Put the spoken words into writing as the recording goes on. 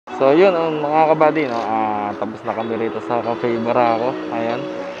So yun mga kabady, no? Tapos na kami rito sa Cafe Barako. Ayan.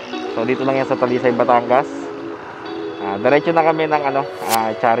 So dito lang yan sa Talisay, Batangas. Diretso na kami ng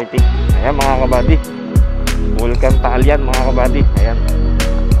charity. Ayan mga kabady. Vulcan Taal yan mga kabady. Ayan.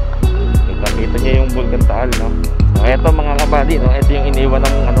 Kita nyo yung Vulcan Taal, no? So eto mga kabady, no? Ito yung iniwan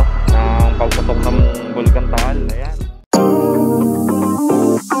ng ng pagputok ng Vulcan Taal. Ayan.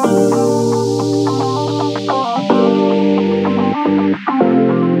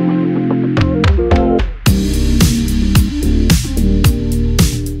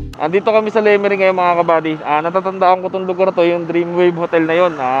 Andito kami sa Lemery ngayon mga kabady. Natatandaan ko itong lugar to, yung Dreamwave Hotel na yun.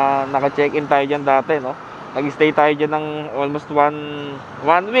 Naka-check-in tayo dyan dati, no? Nag-stay tayo dyan ng almost one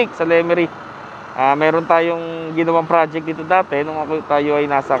week sa Lemery. Meron tayong ginawang project dito dati nung tayo ay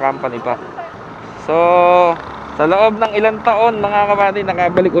nasa company pa. So, sa loob ng ilang taon mga kabady,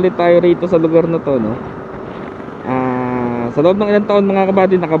 nakabalik ulit tayo rito sa lugar na to, no? Sa loob ng ilang taon mga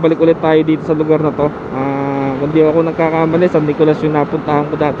kabady, nakabalik ulit tayo dito sa lugar na to. Kung di ako nagkakamali, San Nicolas yung napuntahan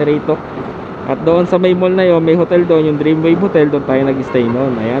ko dati rito. At doon sa may mall na yun, may hotel doon, yung Dreamwave Hotel, doon tayo nag-stay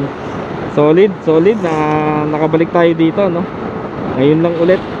noon. Ayan. Solid na nakabalik tayo dito, no? Ngayon lang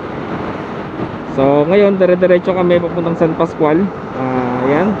ulit. So ngayon, dire-diretso kami papuntang San Pascual.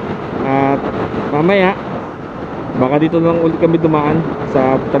 Ayan. At mamaya, baka dito lang ulit kami dumaan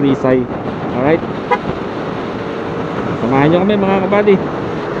sa Talisay. Alright. Samahan nyo kami mga kabady.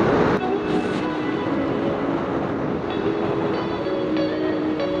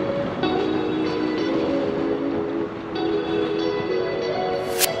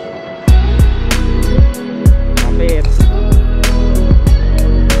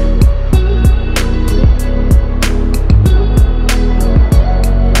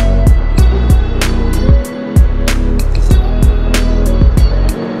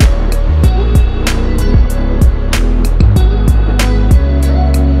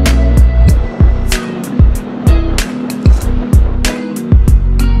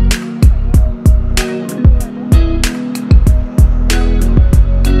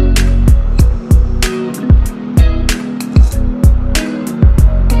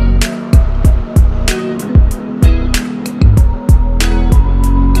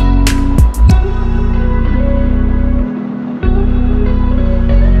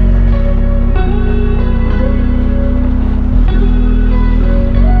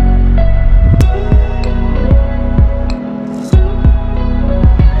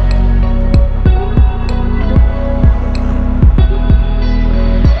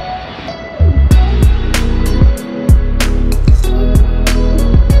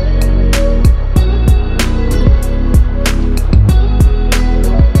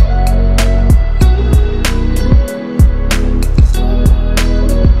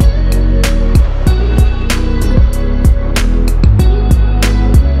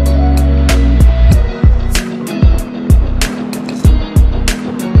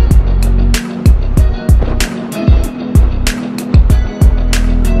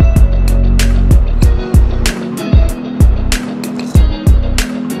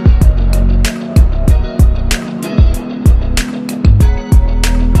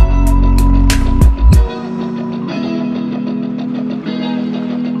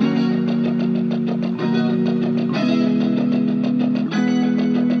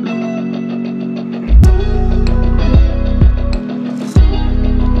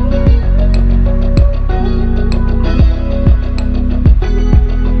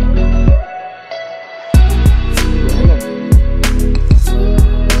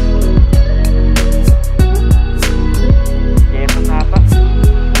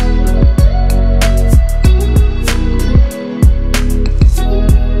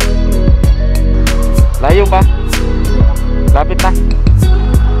 Layo pa. Lapit na.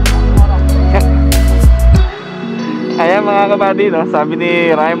 Ayan mga kabady, no? Sabi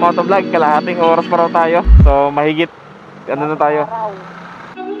ni Rai MotoVlog, kalahating oras pa raw tayo. So mahigit na tayo.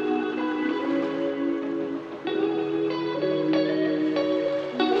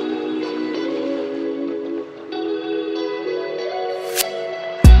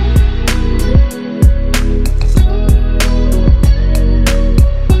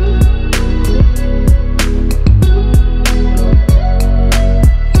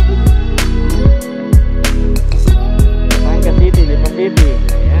 City.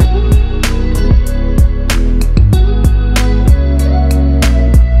 Ayan.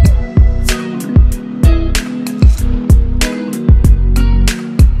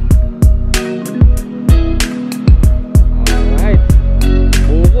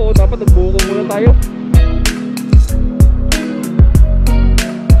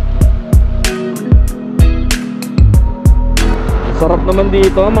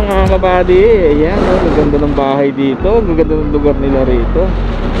 rito mga kabady. Ayan, oh, gaganda ng bahay dito, gaganda ng lugar nila rito.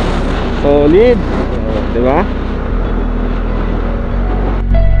 Solid, di ba?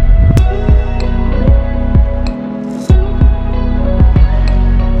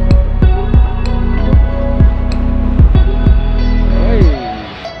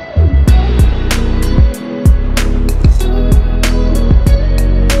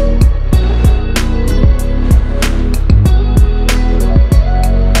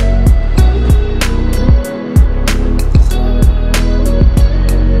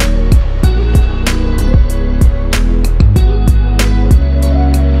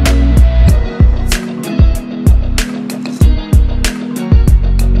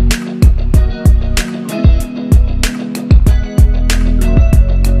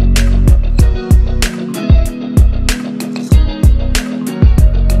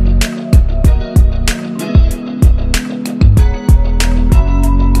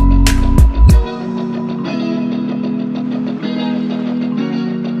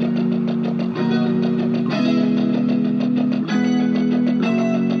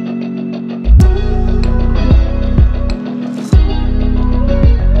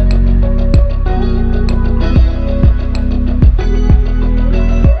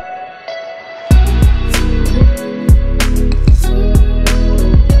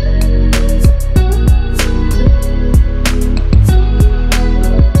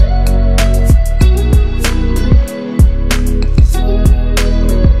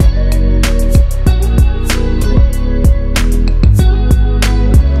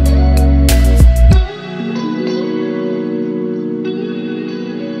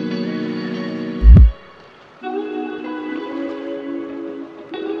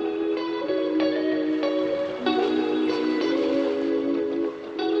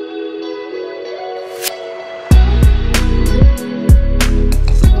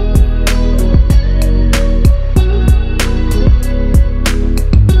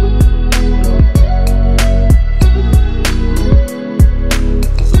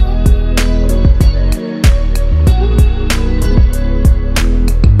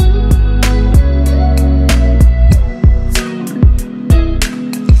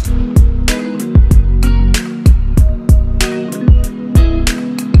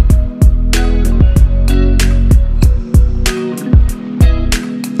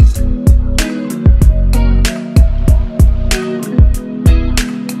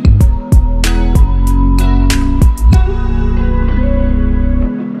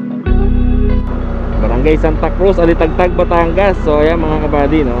 Barangay Santa Cruz, Alitagtag, Batangas. So ayan mga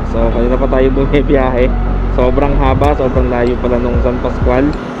kabady, no? So kanina pa tayo bumibiyahe. Sobrang haba, sobrang layo pala nung San Pascual.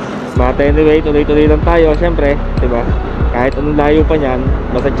 But anyway, tuloy-tuloy lang tayo, syempre, 'di ba? Kahit anong layo pa niyan,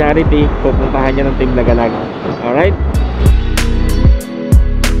 basta charity, pupuntahan niya ng Team Lagalag. Alright?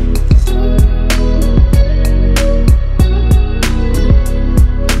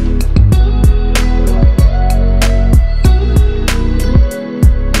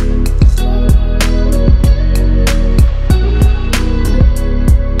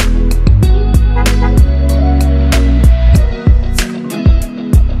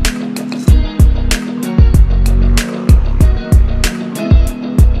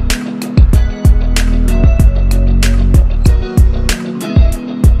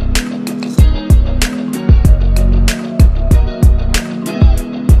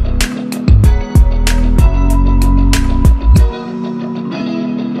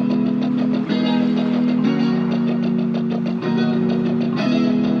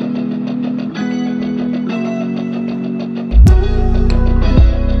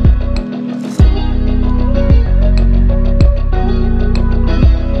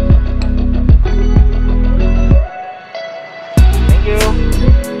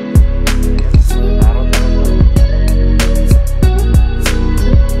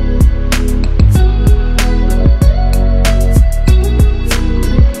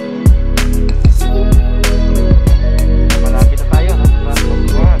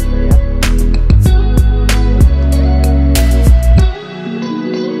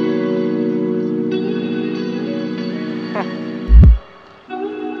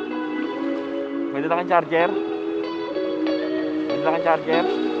 May dala kang charger? May dala kang charger?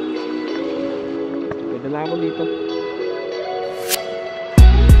 May dala ako dito.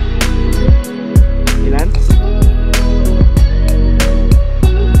 Ilan?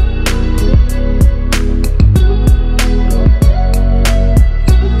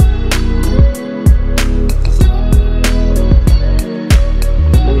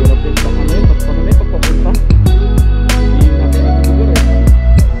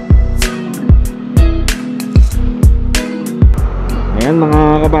 Ayan mga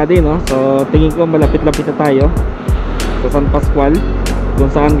kabady, no? So tingin ko malapit-lapit na tayo sa San Pascual,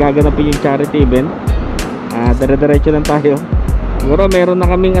 kung saan gaganapin yung charity event. Dire-diretso lang tayo. Siguro meron na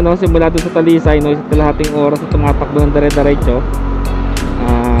kaming simula doon sa Talisay, no, sa kalahating oras na tumatakbo ng dire-diretso.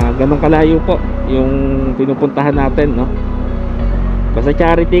 Ganun kalayo po yung pinupuntahan natin, no? Basta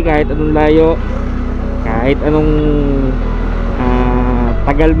charity, kahit anong layo, kahit anong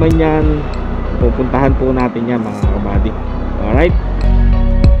tagal man yan, pupuntahan po natin yan, mga kabady. Alright.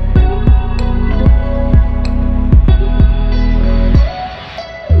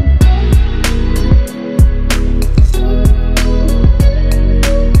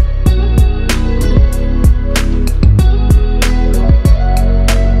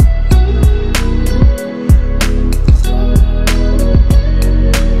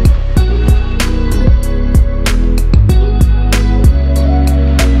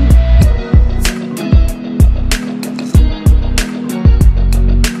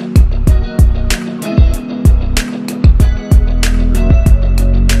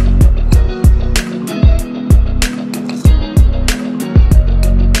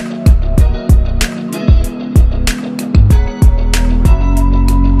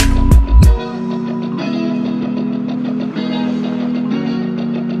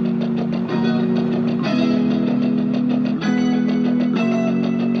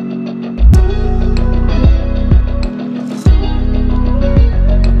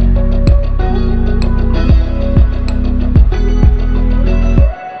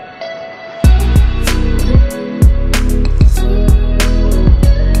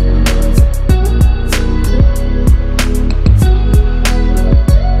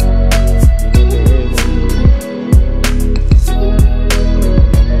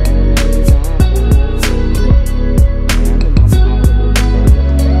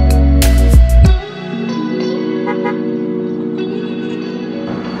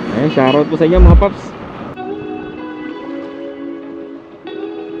 Shoutout po sa inyo, mga paps.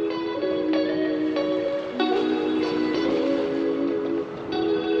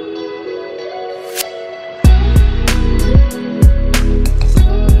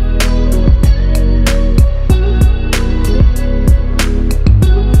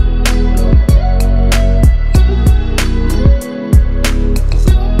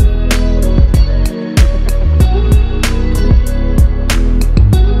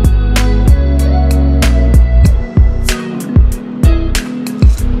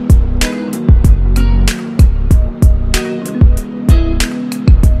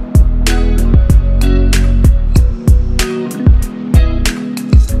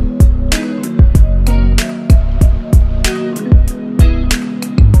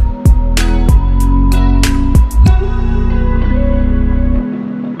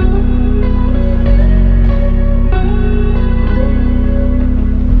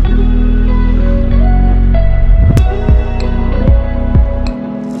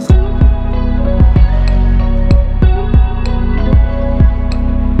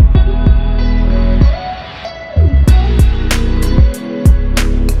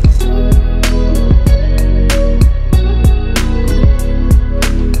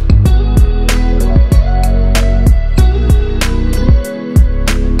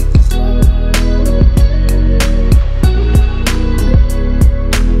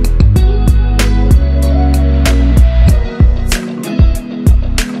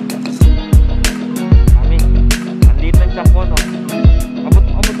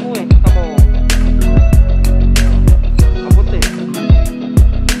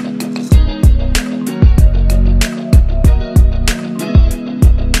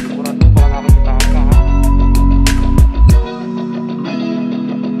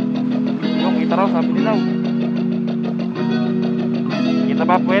 Kita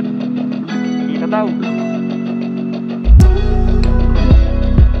ba, puwet? Kita daw.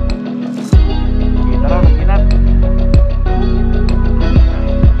 Kita raw, nagkinat.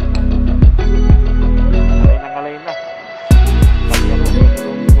 Kalay na. Pati ako,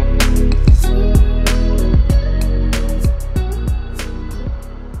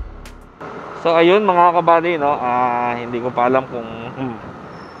 so ayun mga kabady, no, hindi ko pa alam kung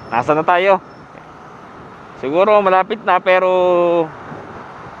nasa na tayo. Siguro malapit na, pero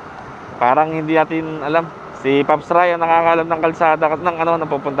parang hindi natin alam. Si Pops Ray ang nakakaalam ng kalsada ng na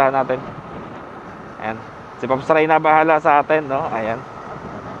pupuntahan natin. Ayan. Si Pops Ray na bahala sa atin, no? Ayan.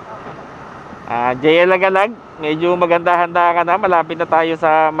 Lagalag, medyo maganda-handa ka na. Malapit na tayo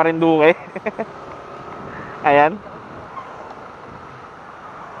sa Marinduque. Ayan.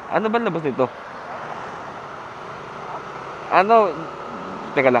 Ano ba labas nito?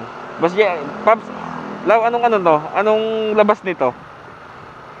 Teka lang. Pops, Law, anong to? Anong labas nito?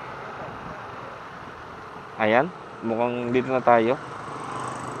 Ayan, mukhang dito na tayo.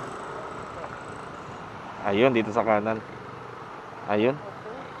 Ayun, dito sa kanan. Ayun.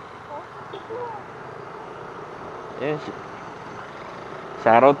 Ayan.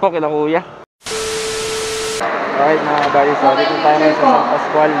 Shoutout po kila kuya. Alright mga buddy, so dito tayo ngayon sa San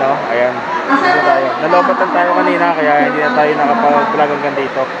Pascual, no? Ayan, dito tayo. Nalobatan tayo kanina, kaya hindi na tayo nakapag-vlog hanggang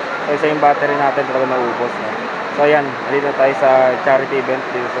dito. So isa yung battery natin talaga naubos, no? So ayan, dito tayo sa charity event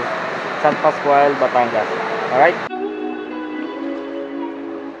dito sa San Pascual, Batangas. Alright?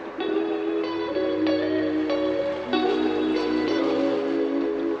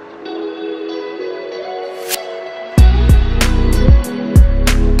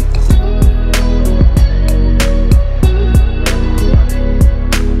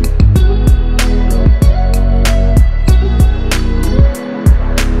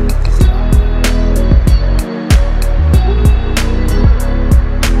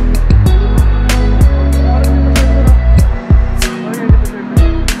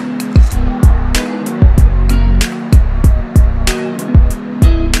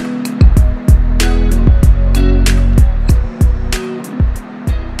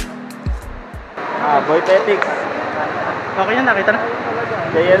 Boy Petics. Okay yan, nakita na.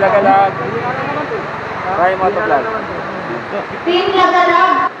 Jaya Lagalag. Try MotoBudz. Team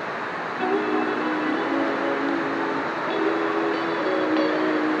Lagalag.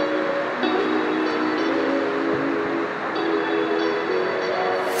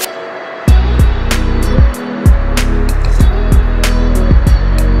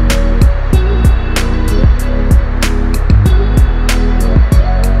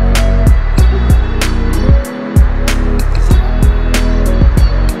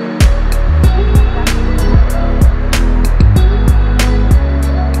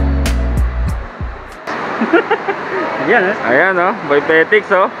 Ayan, eh. Ayan, oh, Boy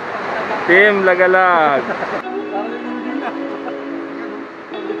Petics, oh. Team Lagalag.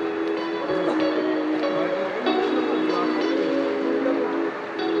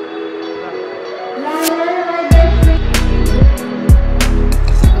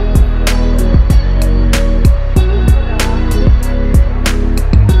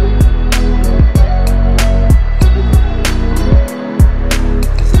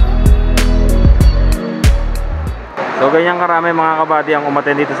 So ganyan karami mga kabady ang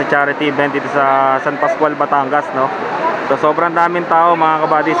umattend dito sa charity event dito sa San Pascual, Batangas, no? So sobrang daming tao mga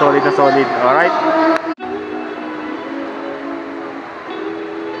kabady, solid na solid. Alright?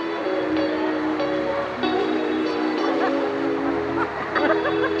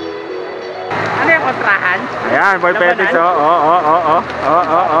 Ano yung kontrahan? Ayan, Boy Petics, oh.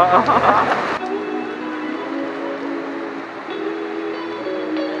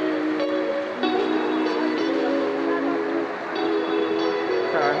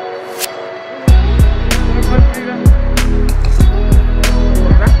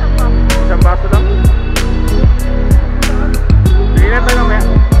 Isang baso lang. Sige na tayo mamaya.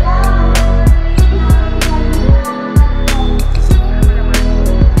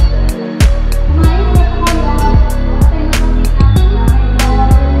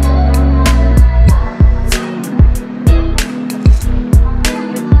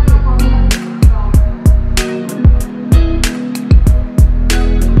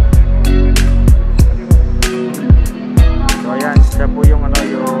 So ayan, siya po yung ano,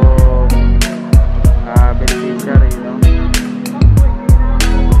 yung beneficiary, no?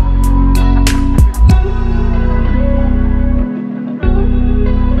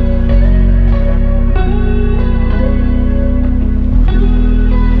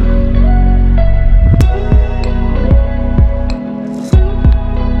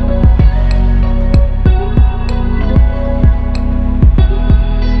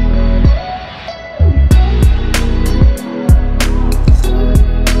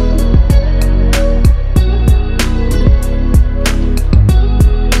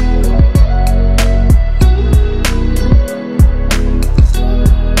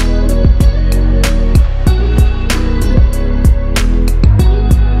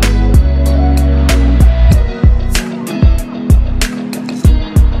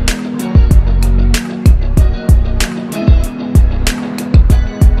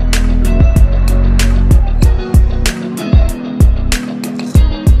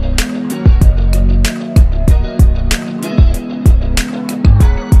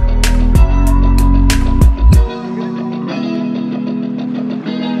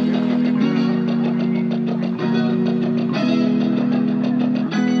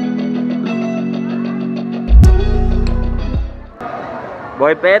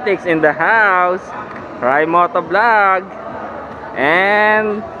 Boy Petics in the house. MotoBudz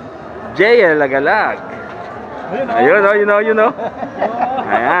and Jaya Lagalag. Ayun, oh, yun, oh.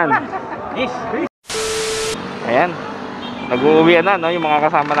 Ayan. Ayan. Nag-uuwian na, no, yung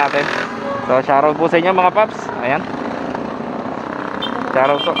mga kasama natin. So, shoutout po sa inyo, mga paps. Ayan.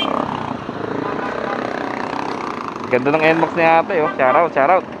 Shoutout po. Ganda ng NMAX ni ate, oh.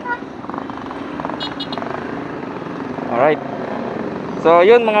 Shoutout. Alright. So,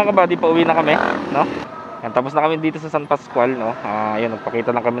 yun, mga kabady, pauwi na kami, no? Yan, tapos na kami dito sa San Pascual, no? Ayun,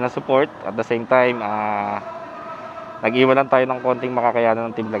 nagpakita lang kami ng support. At the same time, nag-iwan lang tayo ng konting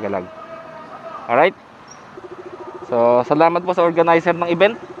makakayanan ng Team Lagalag. Alright? So, salamat po sa organizer ng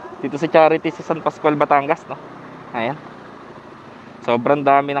event dito sa charity sa San Pascual, Batangas, no? Ayan. Sobrang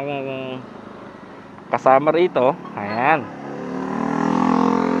dami ng kasama rito. Ayan.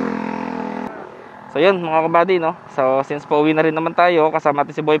 So, yun, mga kabady, no? So, since pauwi na rin naman tayo, kasama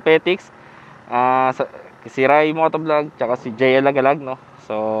natin si Boy Petix, si Rai MotoVlog, tsaka si JL Lagalag, no?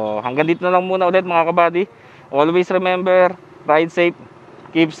 So, hanggang dito na lang muna ulit, mga kabady. Always remember, ride safe,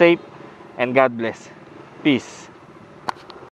 keep safe, and God bless. Peace.